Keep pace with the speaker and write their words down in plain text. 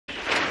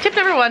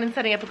number one in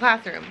setting up a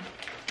classroom.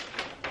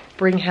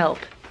 Bring help.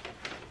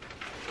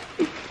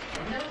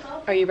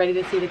 Are you ready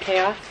to see the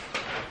chaos?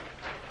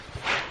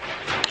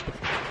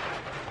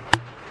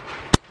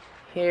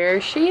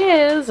 Here she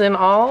is in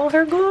all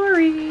her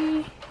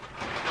glory.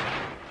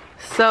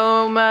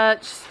 So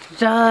much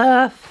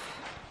stuff.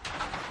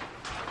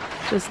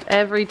 Just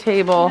every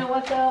table. You know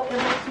what though? It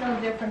looks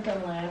no different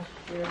than last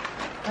year.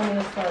 I mean,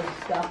 as far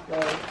as stuff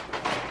goes.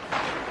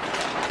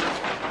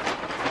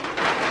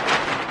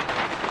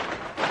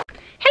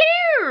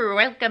 Hello!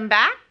 Welcome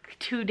back.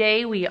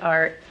 Today we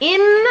are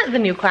in the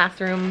new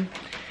classroom,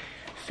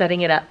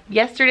 setting it up.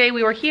 Yesterday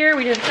we were here,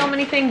 we didn't film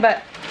anything,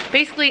 but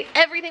basically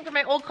everything from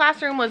my old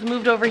classroom was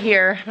moved over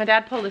here. My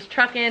dad pulled his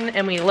truck in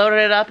and we loaded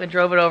it up and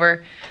drove it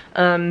over.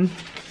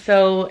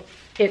 So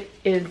it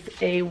is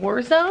a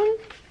war zone.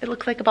 It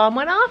looks like a bomb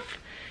went off.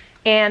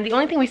 And the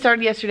only thing we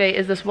started yesterday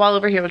is this wall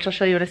over here, which I'll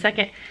show you in a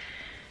second.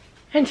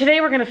 And today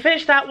we're gonna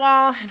finish that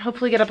wall and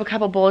hopefully get up a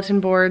couple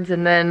bulletin boards,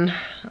 and then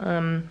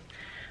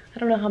I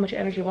don't know how much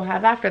energy we'll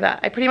have after that.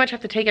 I pretty much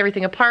have to take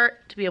everything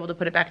apart to be able to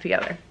put it back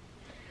together.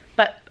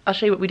 But I'll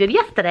show you what we did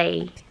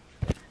yesterday.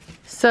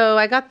 So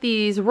I got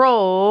these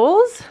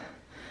rolls,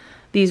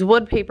 these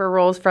wood paper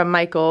rolls from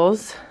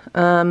Michaels.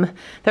 They're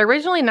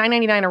originally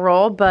 $9.99 a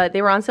roll, but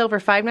they were on sale for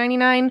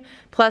 $5.99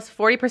 plus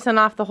 40%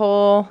 off the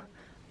whole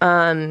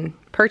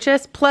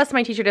purchase, plus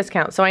my teacher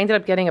discount. So I ended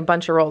up getting a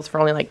bunch of rolls for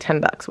only like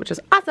 10 bucks, which is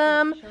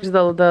awesome. Here's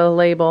the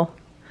label.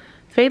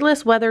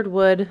 Fadeless weathered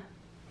wood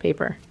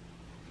paper.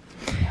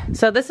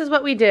 So this is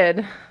what we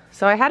did.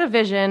 So I had a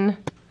vision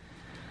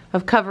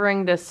of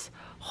covering this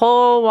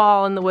whole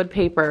wall in the wood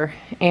paper,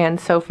 and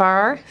so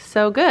far,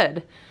 so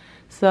good.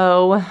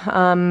 So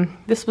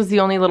this was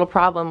the only little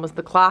problem, was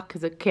the clock,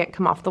 because it can't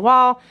come off the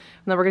wall.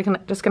 And then we're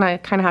just gonna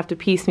kind of have to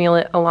piecemeal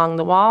it along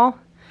the wall.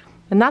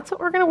 And that's what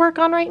we're gonna work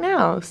on right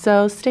now.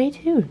 So stay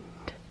tuned.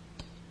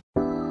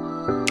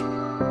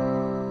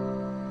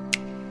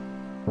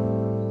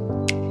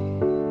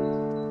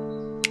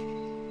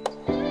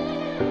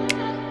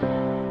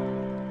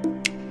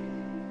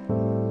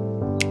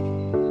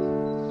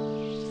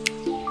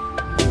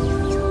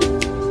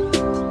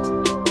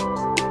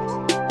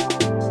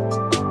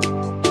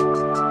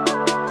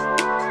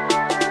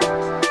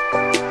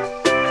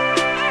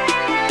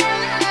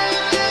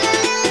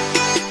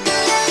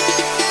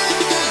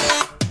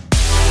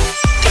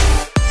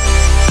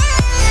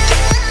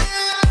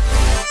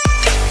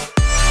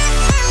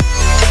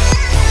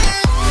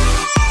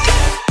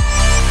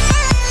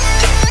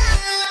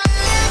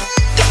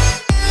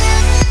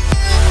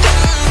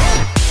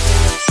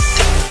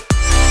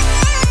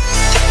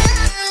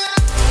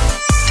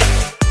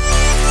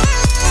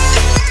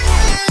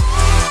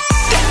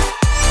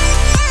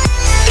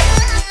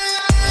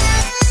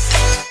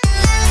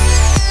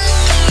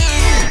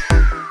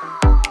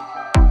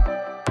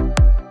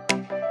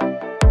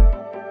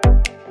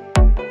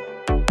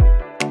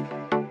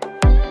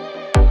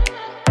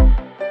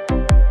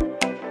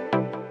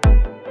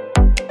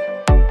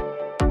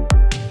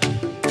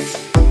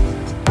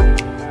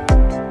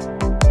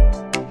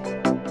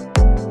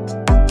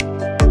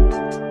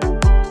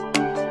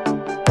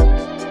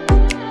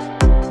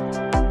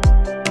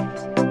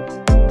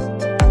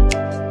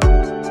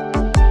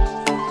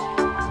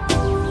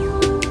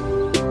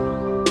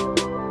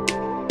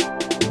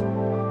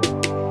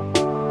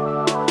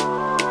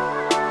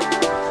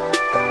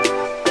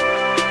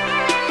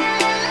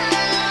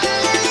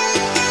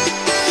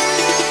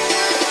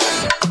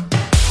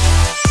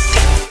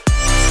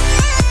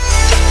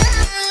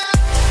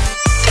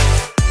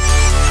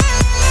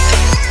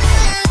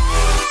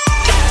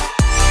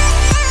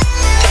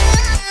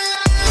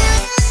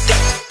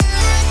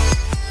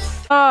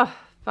 Oh,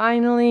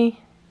 finally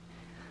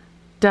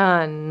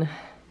done.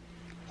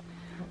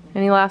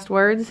 Any last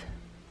words?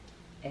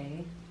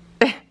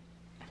 That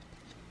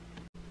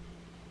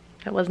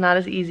was not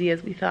as easy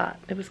as we thought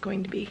it was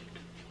going to be.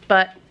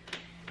 But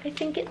I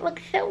think it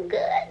looks so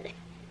good.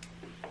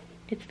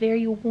 It's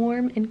very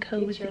warm and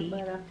cozy. Get your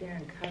butt up there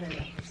and cut it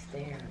up the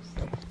stairs.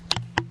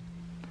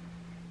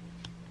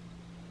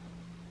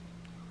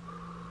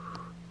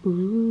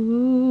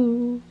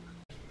 Ooh.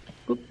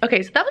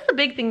 Okay, so that was the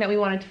big thing that we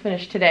wanted to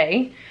finish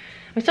today.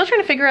 I'm still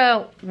trying to figure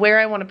out where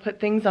I want to put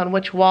things on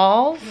which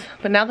walls,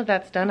 but now that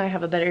that's done, I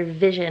have a better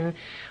vision.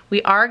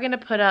 We are going to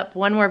put up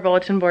one more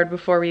bulletin board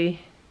before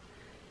we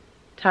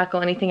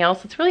tackle anything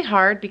else. It's really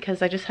hard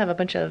because I just have a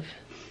bunch of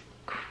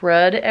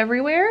crud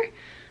everywhere.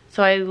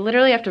 So I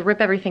literally have to rip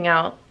everything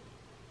out,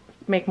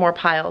 make more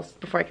piles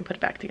before I can put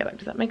it back together.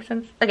 Does that make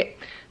sense? Okay,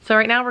 so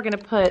right now we're going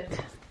to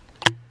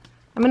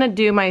I'm going to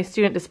do my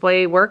student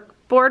display work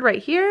board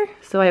right here.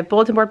 So I have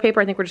bulletin board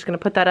paper. I think we're just going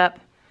to put that up,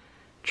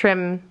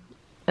 trim,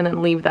 and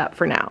then leave that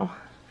for now.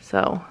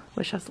 So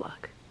wish us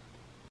luck.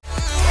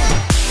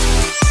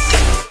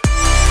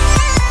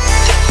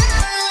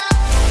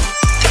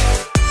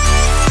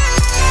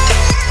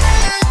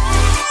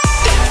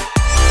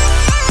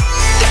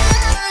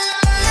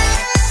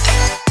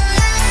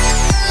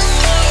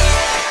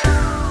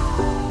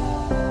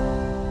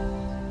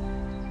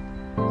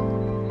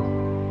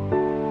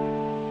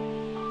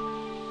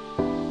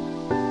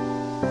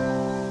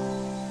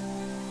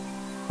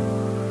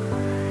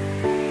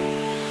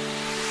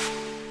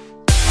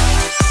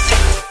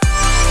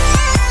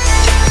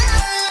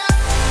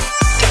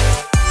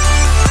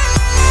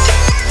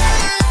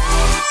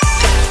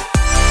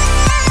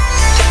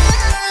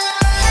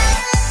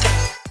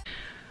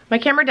 My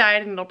camera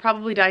died and it'll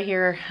probably die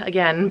here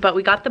again, but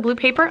we got the blue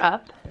paper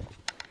up.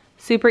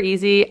 Super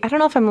easy. I don't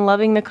know if I'm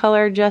loving the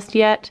color just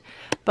yet,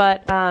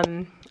 but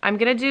I'm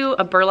gonna do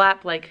a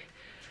burlap, like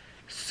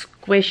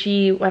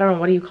squishy, I don't know,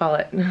 what do you call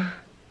it?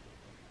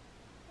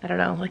 I don't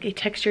know, like a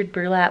textured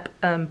burlap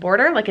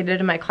border like I did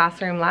in my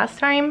classroom last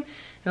time.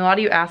 And a lot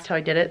of you asked how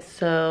I did it,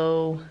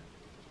 so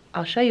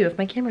I'll show you if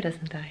my camera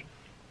doesn't die.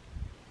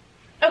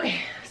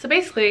 Okay, so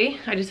basically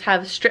I just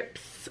have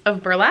strips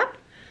of burlap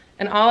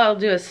and all I'll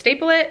do is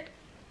staple it,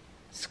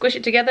 squish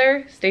it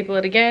together, staple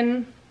it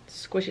again,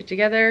 squish it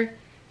together,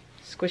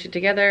 squish it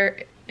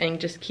together,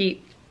 and just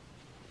keep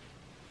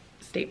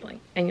stapling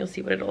and you'll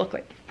see what it'll look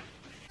like.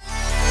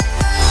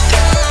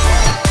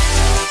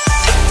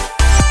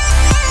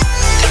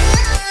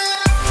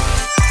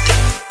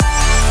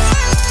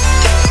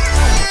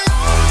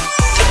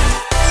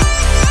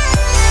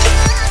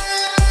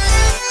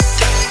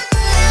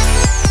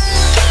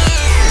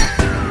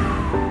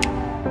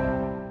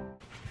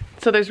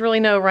 So there's really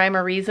no rhyme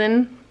or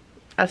reason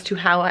as to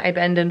how I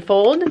bend and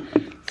fold.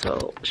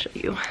 So I'll show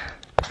you.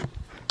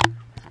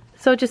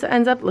 So it just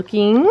ends up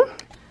looking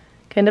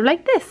kind of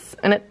like this.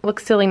 And it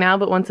looks silly now,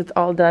 but once it's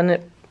all done,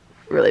 it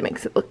really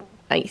makes it look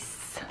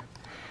nice.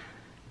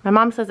 My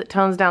mom says it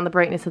tones down the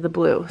brightness of the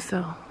blue,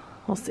 so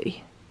we'll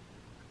see.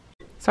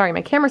 Sorry,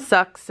 my camera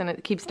sucks and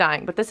it keeps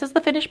dying, but this is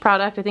the finished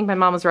product. I think my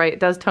mom was right, it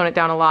does tone it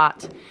down a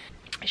lot.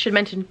 I should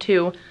mention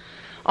too,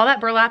 all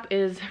that burlap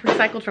is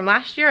recycled from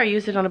last year. I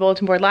used it on a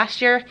bulletin board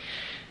last year.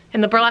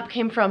 And the burlap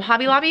came from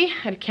Hobby Lobby.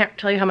 I can't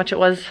tell you how much it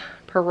was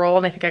per roll,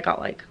 and I think I got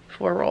like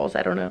 4 rolls,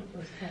 I don't know. It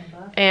was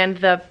 $10. And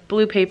the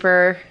blue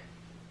paper,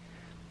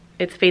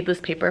 it's fadeless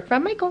paper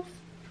from Michaels.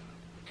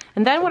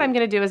 And then what I'm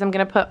gonna do is I'm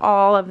gonna put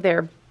all of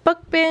their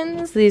book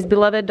bins, these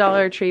beloved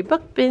Dollar Tree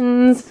book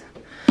bins,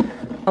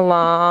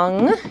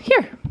 along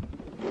here.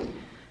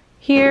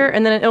 Here,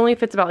 and then it only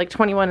fits about like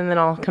 21, and then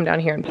I'll come down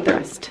here and put the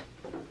rest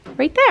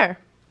right there.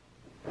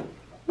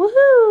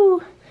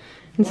 Woohoo!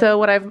 And so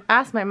what I've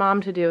asked my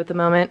mom to do at the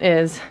moment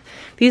is,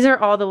 these are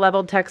all the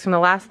leveled texts from the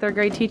last 3rd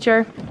grade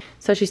teacher.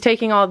 So she's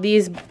taking all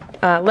these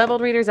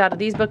leveled readers out of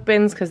these book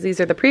bins because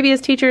these are the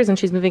previous teachers, and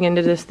she's moving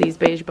into these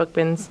beige book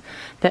bins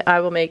that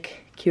I will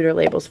make cuter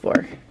labels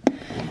for.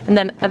 And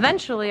then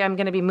eventually I'm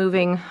going to be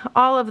moving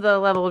all of the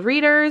leveled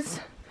readers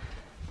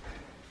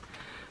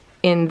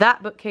in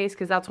that bookcase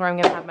because that's where I'm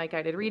going to have my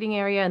guided reading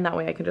area, and that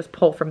way I can just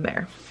pull from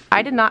there.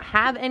 I did not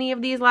have any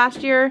of these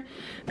last year.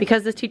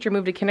 Because this teacher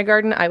moved to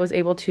kindergarten, I was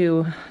able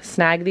to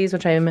snag these,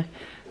 which I'm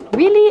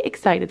really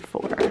excited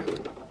for.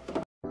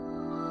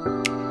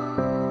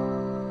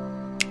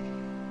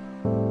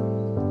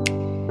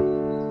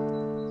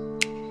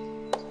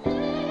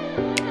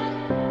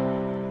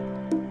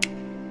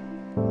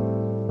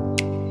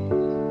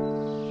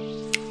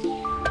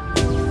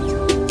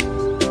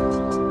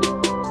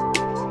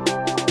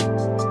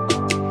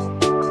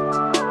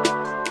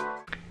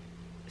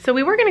 So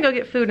we were gonna go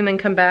get food and then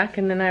come back,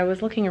 and then I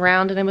was looking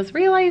around and I was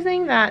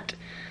realizing that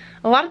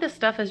a lot of this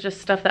stuff is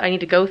just stuff that I need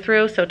to go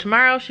through. So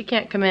tomorrow she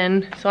can't come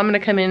in, so I'm gonna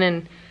come in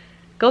and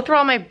go through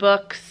all my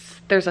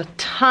books. There's a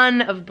ton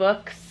of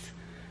books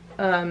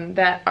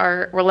that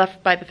were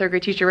left by the 3rd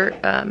grade teacher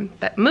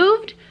that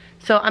moved.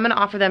 So I'm gonna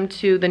offer them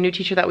to the new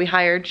teacher that we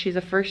hired. She's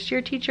a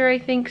 1st-year teacher, I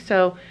think,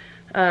 so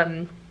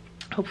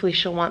hopefully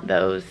she'll want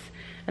those.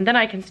 And then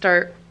I can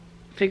start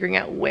figuring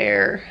out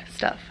where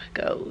stuff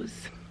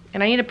goes.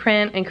 And I need to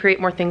print and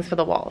create more things for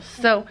the walls.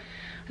 So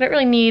I don't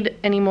really need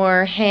any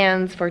more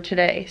hands for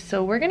today.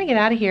 So we're gonna get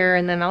out of here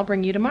and then I'll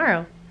bring you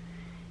tomorrow.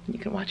 And you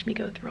can watch me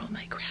go through all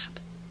my crap.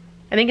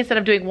 I think instead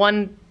of doing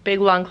one big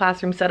long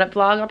classroom setup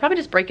vlog, I'll probably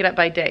just break it up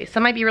by day.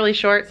 Some might be really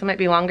short, some might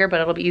be longer, but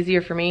it'll be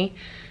easier for me.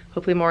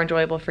 Hopefully more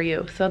enjoyable for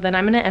you. So then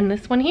I'm gonna end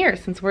this one here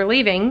since we're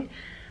leaving.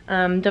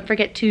 Don't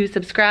forget to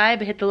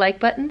subscribe, hit the like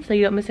button so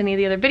you don't miss any of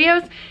the other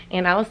videos.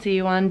 And I will see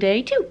you on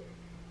day 2.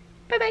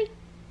 Bye-bye.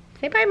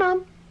 Say bye,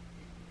 Mom.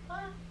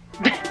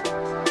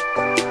 Bye.